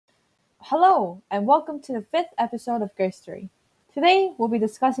Hello, and welcome to the fifth episode of Gracetory. Today, we'll be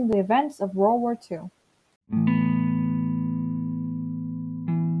discussing the events of World War II.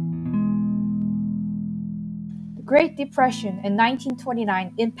 The Great Depression in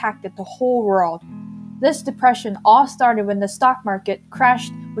 1929 impacted the whole world. This depression all started when the stock market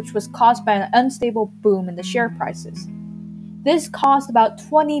crashed, which was caused by an unstable boom in the share prices. This caused about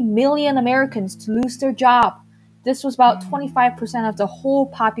 20 million Americans to lose their job. This was about 25% of the whole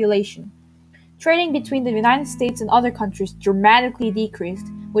population. Trading between the United States and other countries dramatically decreased,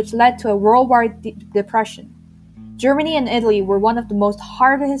 which led to a worldwide depression. Germany and Italy were one of the most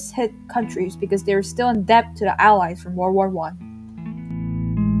hardest hit countries because they were still in debt to the Allies from World War I.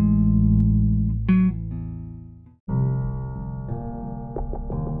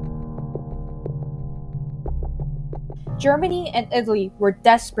 Germany and Italy were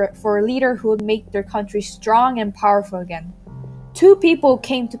desperate for a leader who would make their country strong and powerful again. Two people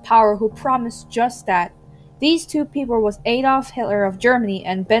came to power who promised just that. These two people was Adolf Hitler of Germany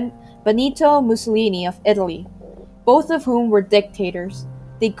and Benito Mussolini of Italy, both of whom were dictators.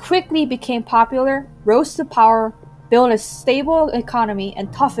 They quickly became popular, rose to power, built a stable economy,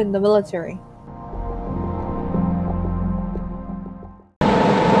 and toughened the military.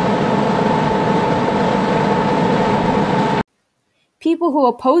 People who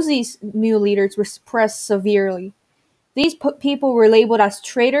opposed these new leaders were suppressed severely. These people were labeled as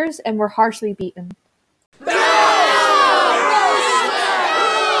traitors and were harshly beaten.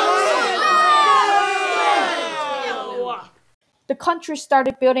 The country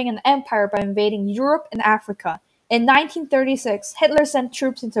started building an empire by invading Europe and Africa. In 1936, Hitler sent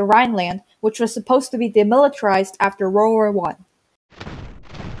troops into Rhineland, which was supposed to be demilitarized after World War I.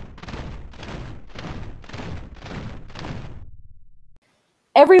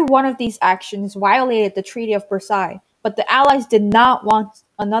 Every one of these actions violated the Treaty of Versailles, but the Allies did not want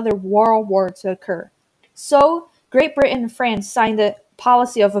another world war to occur. So, Great Britain and France signed a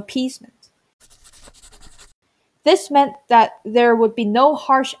policy of appeasement. This meant that there would be no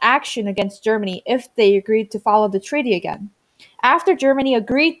harsh action against Germany if they agreed to follow the treaty again. After Germany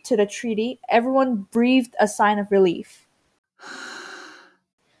agreed to the treaty, everyone breathed a sign of relief.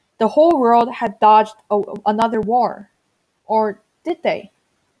 The whole world had dodged another war. Or did they?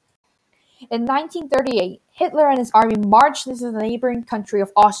 In 1938, Hitler and his army marched into the neighboring country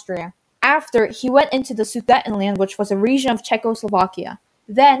of Austria. After, he went into the Sudetenland, which was a region of Czechoslovakia.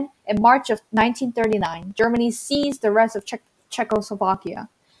 Then, in March of 1939, Germany seized the rest of Czechoslovakia.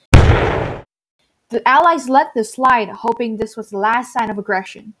 The Allies let this slide, hoping this was the last sign of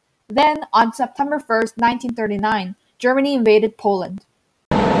aggression. Then, on September 1st, 1939, Germany invaded Poland.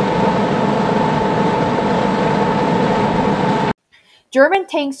 German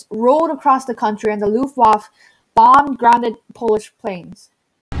tanks rolled across the country and the Luftwaffe bombed grounded Polish planes.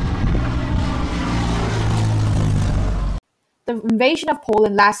 The invasion of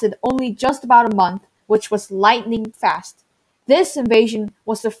Poland lasted only just about a month, which was lightning fast. This invasion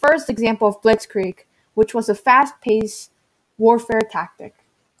was the first example of blitzkrieg, which was a fast-paced warfare tactic.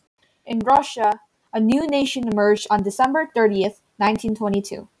 In Russia, a new nation emerged on December 30th,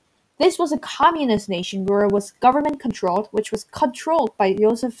 1922. This was a communist nation where it was government-controlled, which was controlled by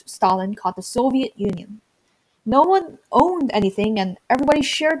Joseph Stalin, called the Soviet Union. No one owned anything and everybody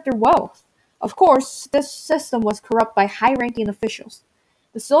shared their wealth. Of course, this system was corrupt by high-ranking officials.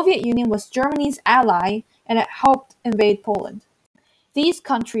 The Soviet Union was Germany's ally and it helped invade Poland. These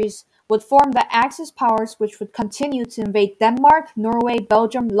countries would form the Axis powers, which would continue to invade Denmark, Norway,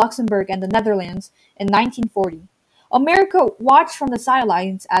 Belgium, Luxembourg, and the Netherlands in 1940. America watched from the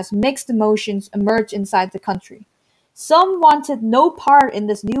sidelines as mixed emotions emerged inside the country. Some wanted no part in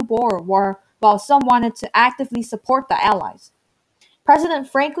this new war, while some wanted to actively support the Allies. President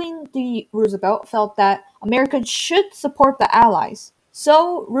Franklin D. Roosevelt felt that Americans should support the Allies,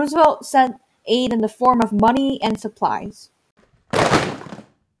 so Roosevelt sent aid in the form of money and supplies.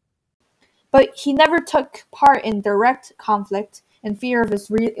 But he never took part in direct conflict in fear of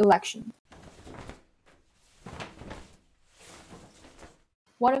his re-election.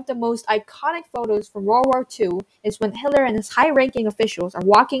 One of the most iconic photos from World War II is when Hitler and his high-ranking officials are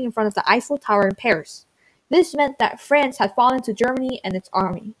walking in front of the Eiffel Tower in Paris. This meant that France had fallen to Germany and its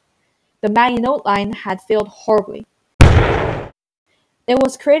army. The Maginot Line had failed horribly. It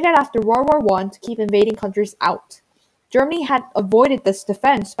was created after World War I to keep invading countries out. Germany had avoided this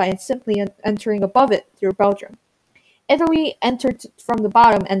defense by simply entering above it through Belgium. Italy entered from the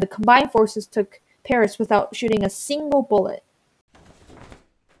bottom and the combined forces took Paris without shooting a single bullet.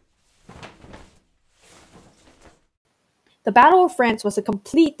 The Battle of France was a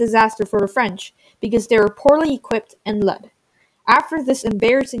complete disaster for the French because they were poorly equipped and led. After this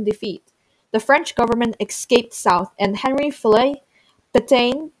embarrassing defeat, the French government escaped south and Henry Philippe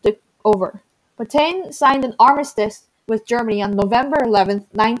Pétain took over. Pétain signed an armistice with Germany on November 11,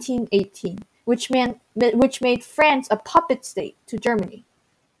 1918, which made France a puppet state to Germany.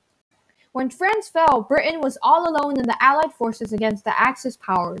 When France fell, Britain was all alone in the Allied forces against the Axis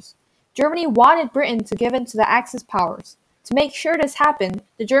powers. Germany wanted Britain to give in to the Axis powers. To make sure this happened,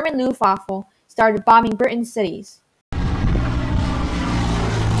 the German Luftwaffe started bombing Britain's cities.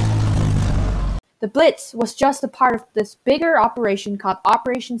 The Blitz was just a part of this bigger operation called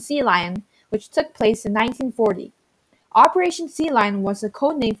Operation Sea Lion, which took place in 1940. Operation Sea Lion was a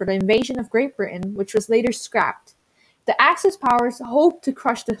code name for the invasion of Great Britain, which was later scrapped. The Axis powers hoped to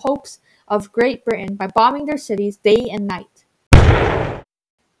crush the hopes of Great Britain by bombing their cities day and night.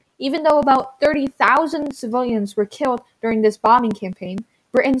 Even though about 30,000 civilians were killed during this bombing campaign,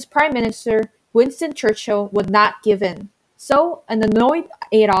 Britain's Prime Minister Winston Churchill would not give in. So, an annoyed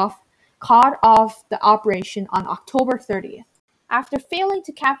Adolf called off the operation on October 30th. After failing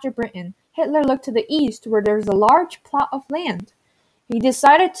to capture Britain, Hitler looked to the east where there was a large plot of land. He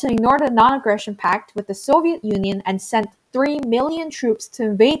decided to ignore the non-aggression pact with the Soviet Union and sent 3 million troops to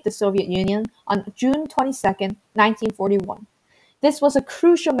invade the Soviet Union on June 22, 1941. This was a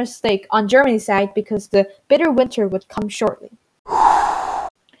crucial mistake on Germany's side because the bitter winter would come shortly.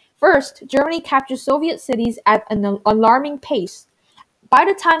 First, Germany captured Soviet cities at an alarming pace. By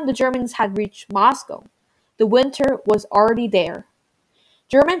the time the Germans had reached Moscow, the winter was already there.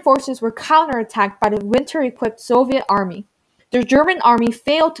 German forces were counterattacked by the winter-equipped Soviet army. The German army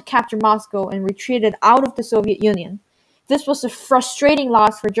failed to capture Moscow and retreated out of the Soviet Union. This was a frustrating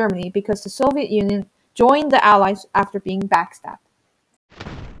loss for Germany because the Soviet Union joined the Allies after being backstabbed.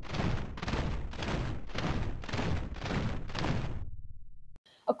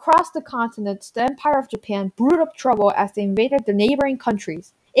 Across the continents, the Empire of Japan brewed up trouble as they invaded the neighboring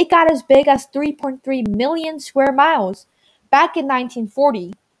countries. It got as big as 3.3 million square miles. Back in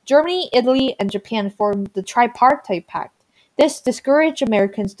 1940, Germany, Italy, and Japan formed the Tripartite Pact. This discouraged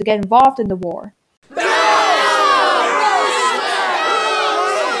Americans to get involved in the war.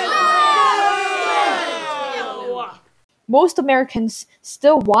 Most Americans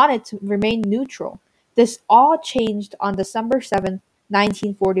still wanted to remain neutral. This all changed on December 7,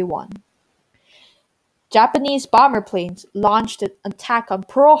 1941. Japanese bomber planes launched an attack on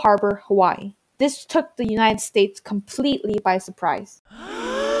Pearl Harbor, Hawaii. This took the United States completely by surprise.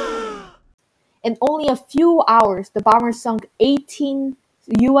 In only a few hours, the bombers sunk 18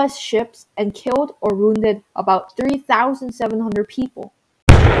 U.S. ships and killed or wounded about 3,700 people.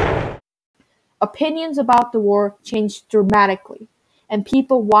 Opinions about the war changed dramatically, and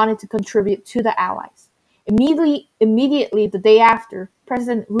people wanted to contribute to the Allies. Immediately the day after,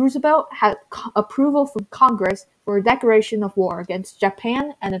 President Roosevelt had approval from Congress for a declaration of war against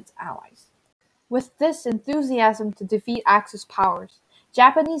Japan and its allies. With this enthusiasm to defeat Axis powers,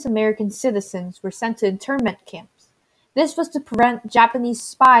 Japanese American citizens were sent to internment camps. This was to prevent Japanese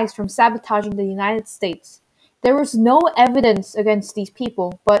spies from sabotaging the United States. There was no evidence against these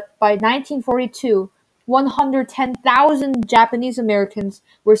people, but by 1942, 110,000 Japanese Americans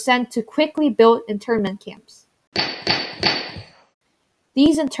were sent to quickly built internment camps.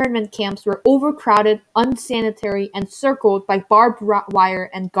 These internment camps were overcrowded, unsanitary, and circled by barbed wire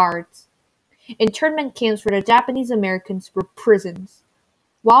and guards. Internment camps for the Japanese Americans were prisons.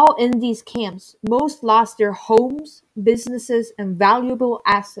 While in these camps, most lost their homes, businesses, and valuable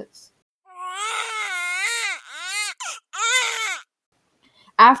assets.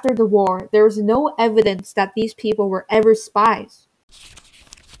 After the war, there was no evidence that these people were ever spies.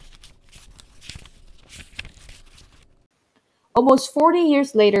 Almost 40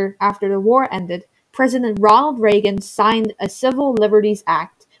 years later, after the war ended, President Ronald Reagan signed a Civil Liberties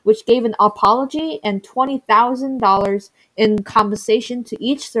Act, which gave an apology and $20,000 in compensation to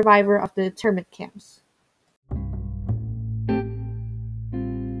each survivor of the internment camps.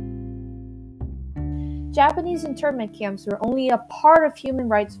 Japanese internment camps were only a part of human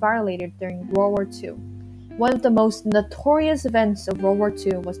rights violated during World War II. One of the most notorious events of World War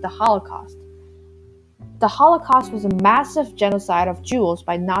II was the Holocaust. The Holocaust was a massive genocide of Jews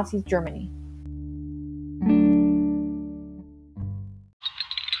by Nazi Germany.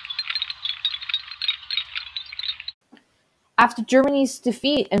 After Germany's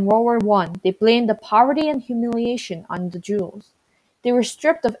defeat in World War I, they blamed the poverty and humiliation on the Jews. They were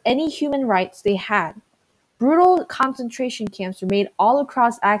stripped of any human rights they had. Brutal concentration camps were made all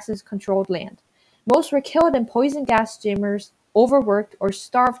across Axis-controlled land. Most were killed in poison gas chambers, overworked, or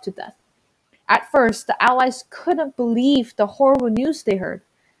starved to death. At first, the Allies couldn't believe the horrible news they heard.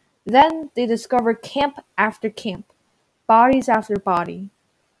 Then they discovered camp after camp, bodies after body.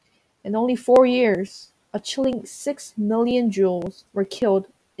 In only 4 years, a chilling 6 million Jews were killed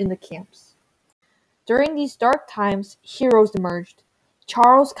in the camps. During these dark times, heroes emerged.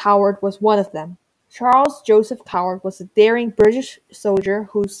 Charles Coward was one of them. Charles Joseph Coward was a daring British soldier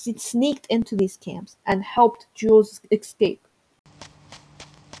who sneaked into these camps and helped Jews escape.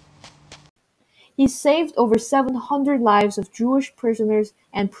 He saved over 700 lives of Jewish prisoners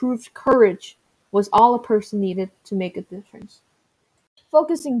and proved courage was all a person needed to make a difference.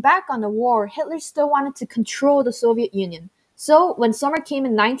 Focusing back on the war, Hitler still wanted to control the Soviet Union. So, when summer came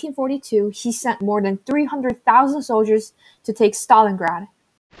in 1942, he sent more than 300,000 soldiers to take Stalingrad.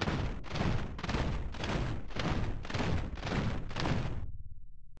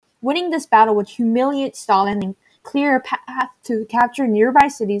 Winning this battle would humiliate Stalin and clear a path to capture nearby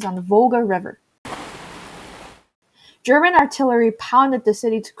cities on the Volga River. German artillery pounded the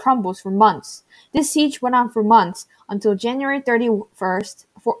city to crumbles for months. This siege went on for months until January 31st,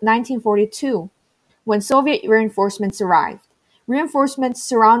 1942, when Soviet reinforcements arrived. Reinforcements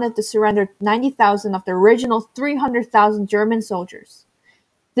surrounded the surrendered 90,000 of the original 300,000 German soldiers.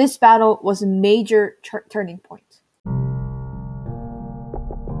 This battle was a major turning point.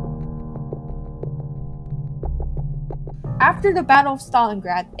 After the Battle of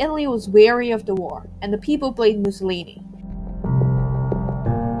Stalingrad, Italy was weary of the war, and the people blamed Mussolini.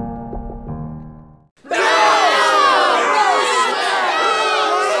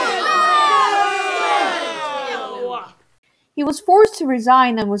 He was forced to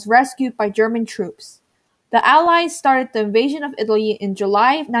resign and was rescued by German troops. The Allies started the invasion of Italy in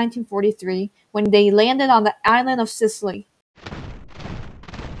July of 1943 when they landed on the island of Sicily.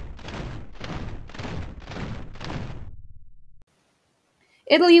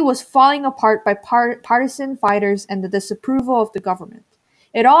 Italy was falling apart by partisan fighters and the disapproval of the government.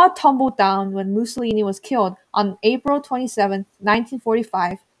 It all tumbled down when Mussolini was killed on April 27,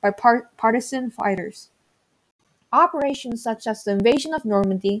 1945, by partisan fighters. Operations such as the invasion of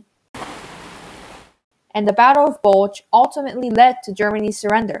Normandy and the Battle of Bulge ultimately led to Germany's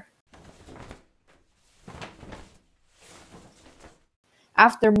surrender.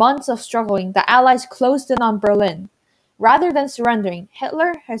 After months of struggling, the Allies closed in on Berlin. Rather than surrendering,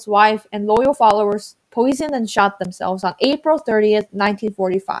 Hitler, his wife, and loyal followers poisoned and shot themselves on April 30th,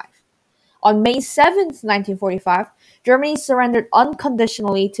 1945. On May 7th, 1945, Germany surrendered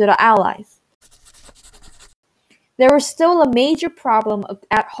unconditionally to the Allies. There was still a major problem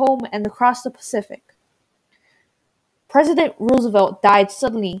at home and across the Pacific. President Roosevelt died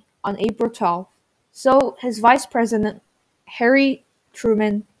suddenly on April 12th, so his vice president, Harry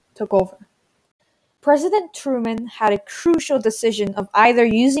Truman, took over. President Truman had a crucial decision of either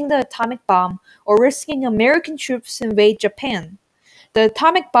using the atomic bomb or risking American troops to invade Japan. The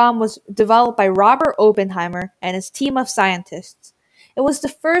atomic bomb was developed by Robert Oppenheimer and his team of scientists. It was the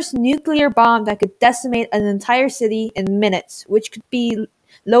first nuclear bomb that could decimate an entire city in minutes, which could be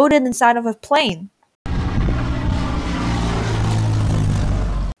loaded inside of a plane.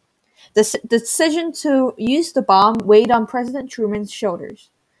 The decision to use the bomb weighed on President Truman's shoulders.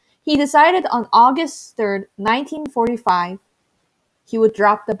 He decided on August 3rd, 1945, he would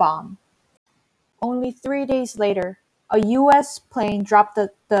drop the bomb. Only 3 days later, a U.S. plane dropped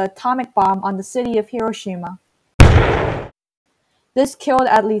the atomic bomb on the city of Hiroshima. This killed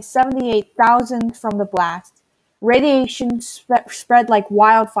at least 78,000 from the blast. Radiation spread like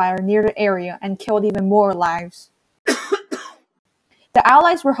wildfire near the area and killed even more lives. The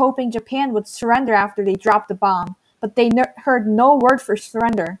Allies were hoping Japan would surrender after they dropped the bomb, but they heard no word for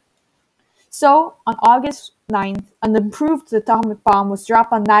surrender. So, on August 9th, an improved atomic bomb was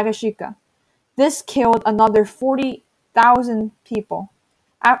dropped on Nagasaki. This killed another 40,000 people.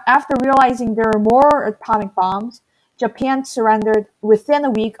 After realizing there were more atomic bombs, Japan surrendered within a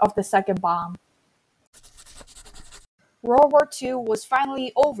week of the second bomb. World War II was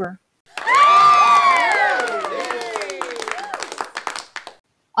finally over.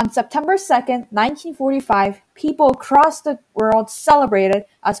 On September 2nd, 1945, people across the world celebrated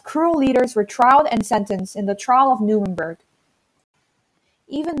as cruel leaders were tried and sentenced in the trial of Nuremberg.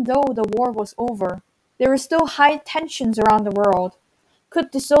 Even though the war was over, there were still high tensions around the world.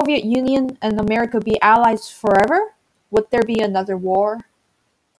 Could the Soviet Union and America be allies forever? Would there be another war?